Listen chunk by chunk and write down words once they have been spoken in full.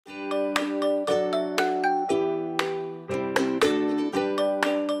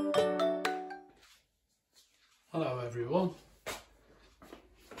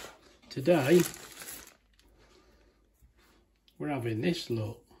today we're having this,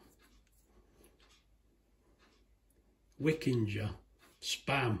 look, Wickinger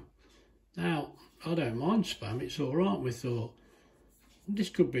Spam. Now, I don't mind Spam, it's all right. We thought this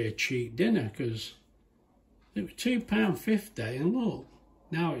could be a cheap dinner because it was £2.50 and look,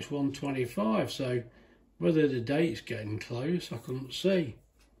 now it's £1.25, so whether the date's getting close, I couldn't see.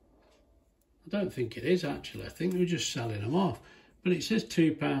 I don't think it is actually, I think we're just selling them off. But it says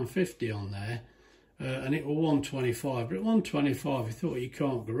 £2.50 on there, and it was £1.25, but at £1.25 I thought you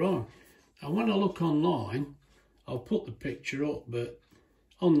can't go wrong. And when I look online, I'll put the picture up, but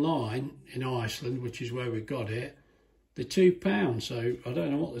online in Iceland, which is where we got it, they're £2, so I don't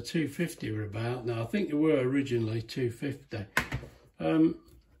know what the £2.50 were about. Now I think they were originally £2.50.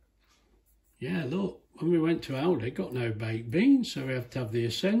 Yeah, look, when we went to Aldi, got no baked beans, so we have to have the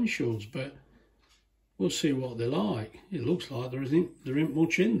essentials, but we'll see what they're like. It looks like there isn't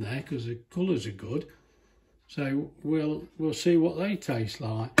much in there because the colours are good, so we'll see what they taste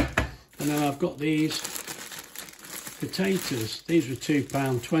like. And then I've got these potatoes. These were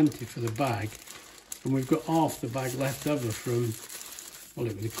 £2.20 for the bag, and we've got half the bag left over from,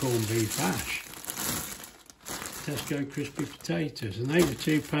 well, it was the corned beef hash. Tesco crispy potatoes, and they were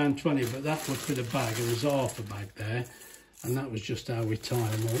 £2.20, but that was for the bag, and there's half a bag there, and that was just how we tie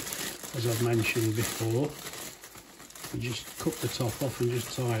them up, as I've mentioned before. We just cut the top off and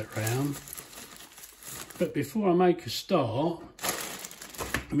just tie it round. But before I make a start,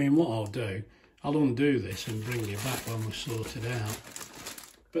 I mean, what I'll do, I'll undo this and bring you back when we're sorted out.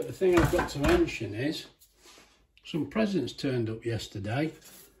 But the thing I've got to mention is some presents turned up yesterday,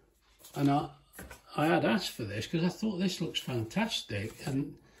 and I had asked for this because I thought this looks fantastic,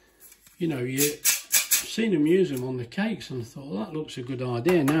 and you know, you've seen them use them on the cakes, and I thought, well, that looks a good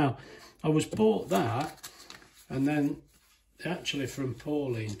idea. Now, I was bought that, and then actually from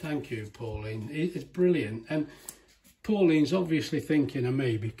Pauline, thank you Pauline, it's brilliant. And Pauline's obviously thinking of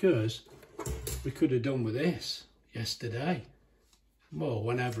me because we could have done with this yesterday. Well,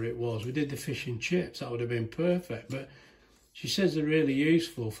 whenever it was, we did the fish and chips, that would have been perfect. But she says they're really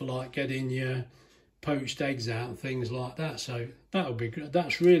useful for like getting your poached eggs out and things like that, so that'll be good.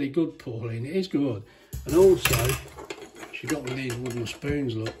 That's really good, Pauline, it is good. And also she got me these wooden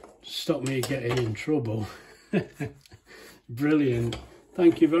spoons, look, to stop me getting in trouble. Brilliant,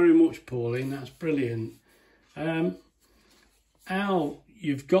 thank you very much, Pauline, that's brilliant. How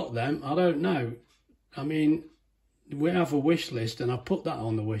you've got them, I don't know. I mean, we have a wish list and I put that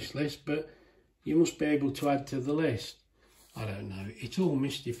on the wish list, but you must be able to add to the list. I don't know, it all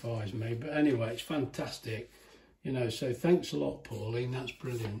mystifies me, but anyway, it's fantastic, you know, so thanks a lot, Pauline, that's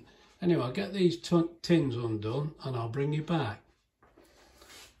brilliant. Anyway, I'll get these tins undone and I'll bring you back.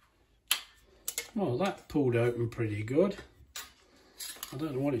 Well, that pulled open pretty good. I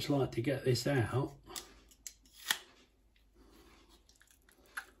don't know what it's like to get this out.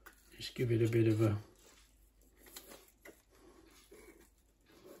 Just give it a bit of a...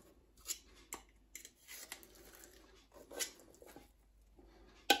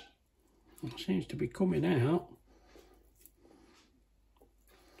 It seems to be coming out.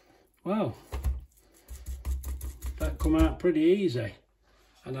 Well, that come out pretty easy,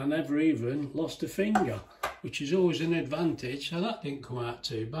 and I never even lost a finger, which is always an advantage. So that didn't come out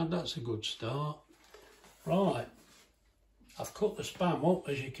too bad, that's a good start. Right, I've cut the Spam up,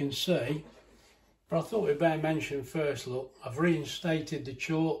 as you can see, but I thought we'd better mention first, look, I've reinstated the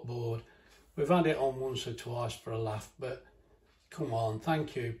chalkboard. We've had it on once or twice for a laugh, but come on,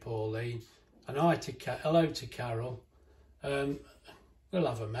 thank you, Pauline. And hello to Carol. We'll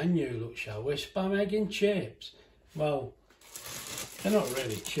have a menu, look, shall we? Spam, egg and chips. Well, they're not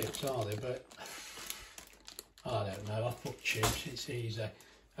really chips, are they? But I don't know, I put chips, it's easy.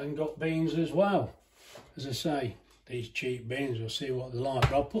 And got beans as well. As I say, these cheap beans, we'll see what they're like.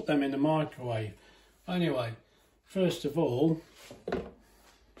 But I'll put them in the microwave. Anyway, first of all,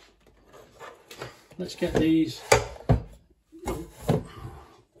 let's get these.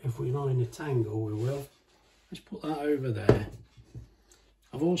 If we're not in a tangle, we will. Let's put that over there.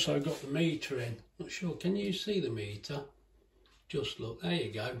 I've also got the meter in. Not sure, can you see the meter? Just look, there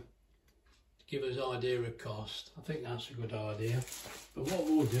you go. To give us an idea of cost. I think that's a good idea. But what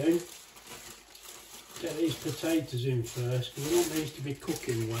we'll do, get these potatoes in first, because we want these to be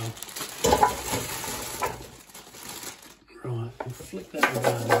cooking well. Right, we'll flick that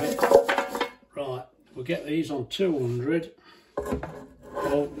around a bit. Right, we'll get these on 200.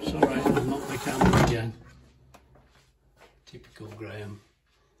 Oh, sorry, I've knocked the camera again. Typical Graham.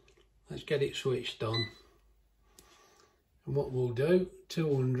 Let's get it switched on. And what we'll do,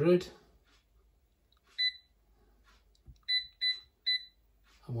 200.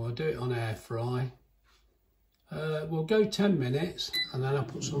 and we'll do it on air fry. We'll go 10 minutes and then I'll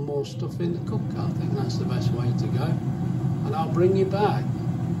put some more stuff in the cooker. I think that's the best way to go, and I'll bring you back.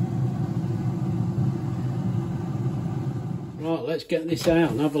 Right, let's get this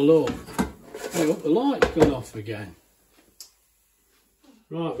out and have a look. Oh, look, the light's gone off again.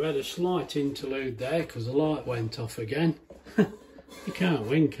 Right, we had a slight interlude there because the light went off again. You can't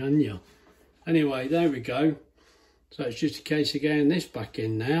win, can you? Anyway, there we go. So it's just a case of getting this back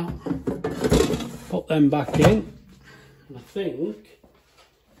in now. Put them back in. And I think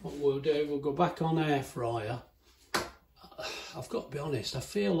what we'll do, we'll go back on air fryer. I've got to be honest, I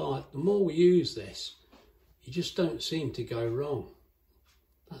feel like the more we use this, you just don't seem to go wrong.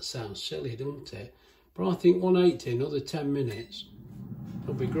 That sounds silly, doesn't it? But I think 180, another 10 minutes,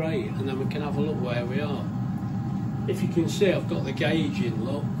 will be great, and then we can have a look where we are. If you can see, I've got the gauge in,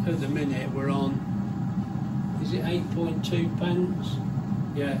 look. At the minute we're on, is it 8.2 pence?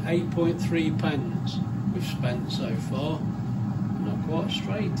 Yeah, 8.3 pence we've spent so far. I'm not quite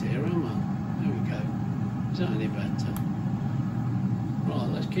straight here, am I? There we go. Is that any better? Right,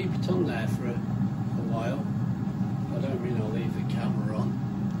 let's keep it on there for a while. I don't mean I'll leave the camera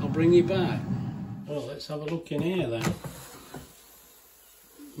on. I'll bring you back. Oh, let's have a look in here then.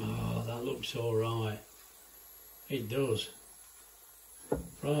 Oh, that looks all right. It does.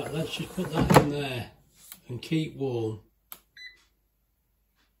 Right, let's just put that in there and keep warm.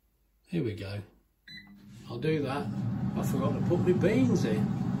 Here we go. I'll do that. I forgot to put my beans in.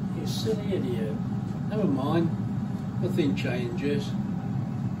 You silly idiot. Never mind. Nothing changes.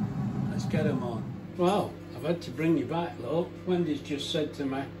 Let's get them on. Well, I've had to bring you back, look. Wendy's just said to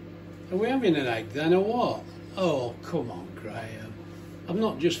me, are we having an egg then or what? Oh, come on, Graham. I've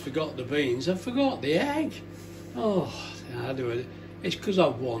not just forgot the beans, I've forgot the egg. Oh, how do it? It's because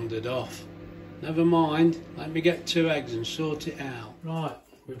I've wandered off. Never mind, let me get 2 eggs and sort it out. Right,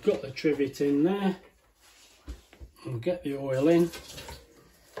 we've got the trivet in there. We'll get the oil in.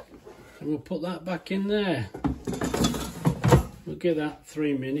 And we'll put that back in there. We'll give that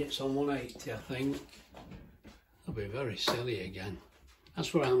 3 minutes on 180, I think. That'll be very silly again.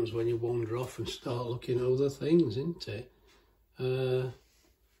 That's what happens when you wander off and start looking at other things, isn't it?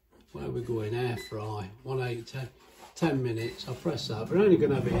 Where are we going? Air fry, 180, 10 minutes. I'll press that. We're only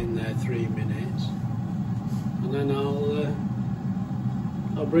going to have it in there 3 minutes, and then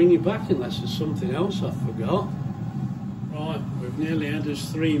I'll bring you back unless there's something else I forgot. Right, we've nearly had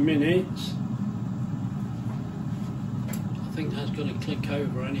us 3 minutes. I think that's going to click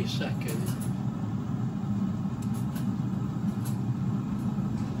over any second.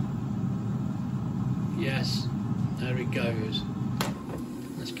 Yes, there it goes.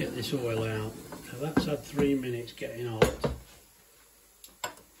 Let's get this oil out. So that's had 3 minutes getting hot.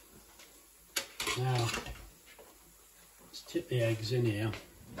 Now, let's tip the eggs in here.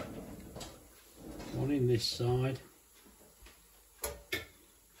 One in this side.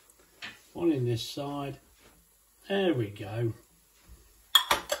 One in this side. There we go.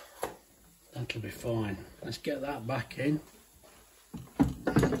 That'll be fine. Let's get that back in.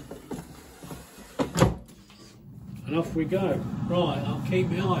 And off we go. Right, I'll keep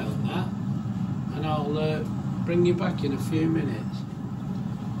my eye on that and I'll bring you back in a few minutes.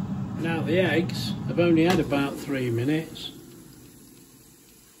 Now the eggs have only had about 3 minutes.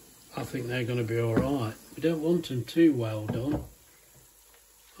 I think they're going to be alright. We don't want them too well done.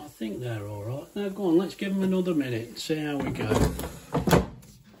 I think they're alright. Now go on, let's give them another minute and see how we go.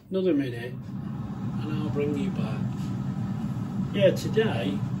 Another minute and I'll bring you back. Yeah,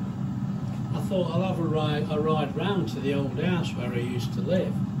 today I thought I'll have a ride round to the old house where I used to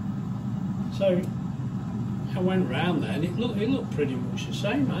live. So I went round there and it looked pretty much the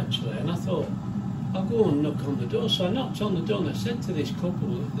same actually, and I thought I'll go and knock on the door. So I knocked on the door and I said to this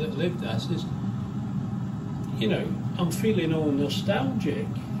couple that lived there, I says, you know, I'm feeling all nostalgic.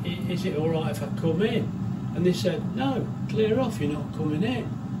 Is it alright if I come in? And they said, no, clear off, you're not coming in.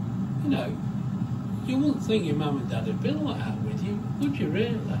 You know, you wouldn't think your mum and dad had been like that with you, would you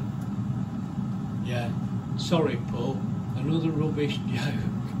really? Yeah, sorry Paul, another rubbish joke.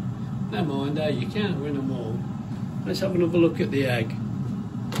 Never mind, hey, you can't win them all. Let's have another look at the egg.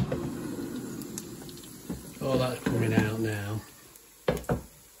 Oh, that's coming out now.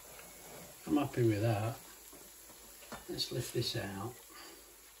 I'm happy with that. Let's lift this out.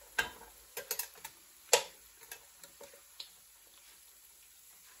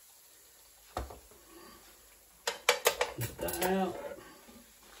 Lift that out.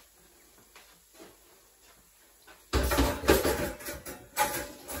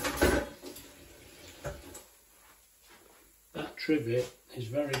 That trivet is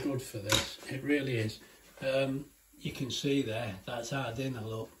very good for this. It really is. you can see there, that's our dinner,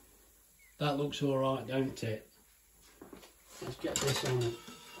 look. That looks all right, don't it? Let's get this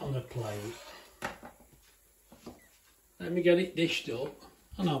on a plate. Let me get it dished up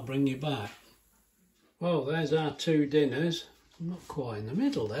and I'll bring you back. Well, there's our two dinners. I'm not quite in the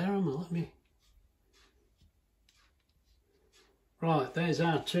middle there, am I? Let me... Right, there's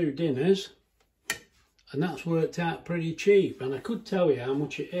our two dinners. And that's worked out pretty cheap. And I could tell you how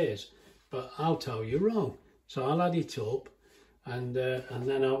much it is, but I'll tell you wrong. So I'll add it up and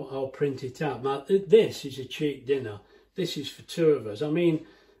then I'll print it out. Now, this is a cheap dinner. This is for two of us. I mean,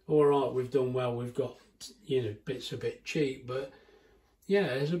 all right, we've done well. We've got, you know, bits a bit cheap, but yeah,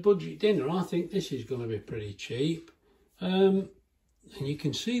 as a budget dinner, I think this is going to be pretty cheap. And you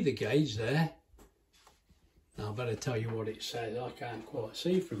can see the gauge there. Now, I better tell you what it says. I can't quite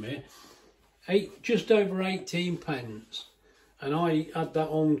see from here. Just over 18 pence. And I had that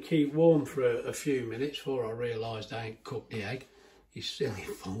on keep warm for a few minutes before I realised I ain't cooked the egg. You silly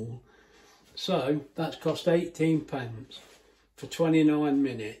fool. So, that's cost 18 pence for 29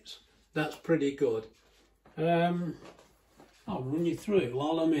 minutes. That's pretty good. I'll run you through it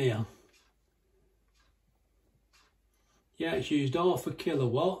while I'm here. Yeah, it's used half a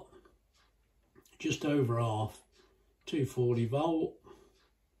kilowatt, just over half, 240 volt.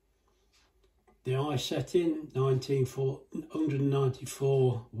 The eye setting,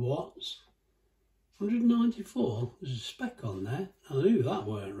 194 watts. 194? There's a spec on there. I knew that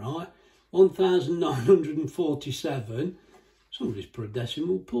weren't right. 1947. Somebody's put a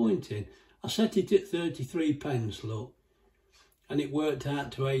decimal point in. I set it at 33 pence, look. And it worked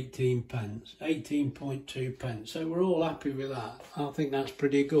out to 18 pence, 18.2 pence. So we're all happy with that. I think that's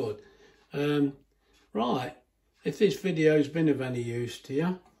pretty good. Right, if this video's been of any use to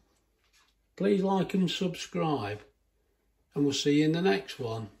you, please like and subscribe. And we'll see you in the next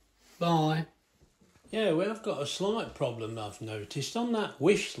one. Bye. Yeah, we have got a slight problem I've noticed. On that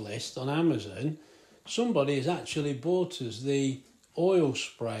wish list on Amazon, somebody has actually bought us the oil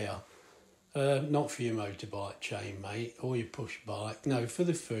sprayer. Not for your motorbike chain, mate, or your push bike. No, for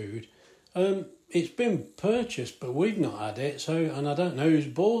the food. It's been purchased, but we've not had it. So, and I don't know who's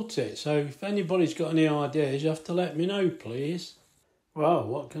bought it. So, if anybody's got any ideas, you have to let me know, please. Well,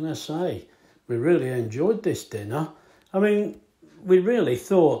 what can I say? We really enjoyed this dinner. I mean, we really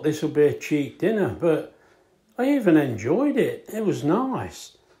thought this would be a cheap dinner, but I even enjoyed it. It was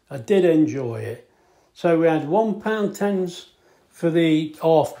nice. I did enjoy it. So we had £1.10 for the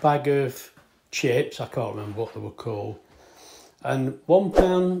half bag of chips, I can't remember what they were called, and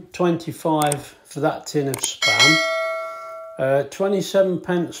 £1.25 for that tin of Spam, 27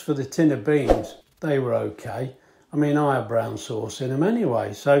 pence for the tin of beans. They were okay. I mean, I had brown sauce in them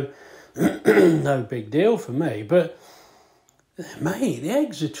anyway, so no big deal for me. But mate, the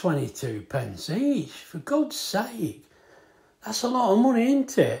eggs are 22 pence each, for God's sake. That's a lot of money,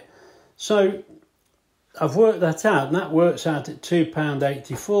 isn't it? So I've worked that out, and that works out at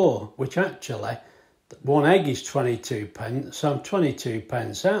 £2.84, which actually, one egg is 22 pence, so I'm 22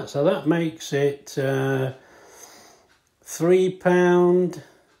 pence out. So that makes it £3 and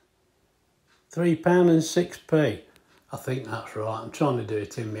 6p. I think that's right. I'm trying to do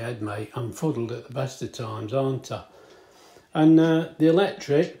it in my head, mate. I'm fuddled at the best of times, aren't I? And the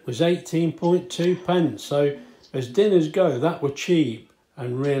electric was 18.2 pence. So as dinners go, that were cheap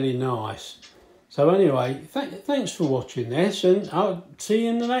and really nice. So anyway, thanks for watching this, and I'll see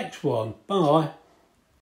you in the next one. Bye.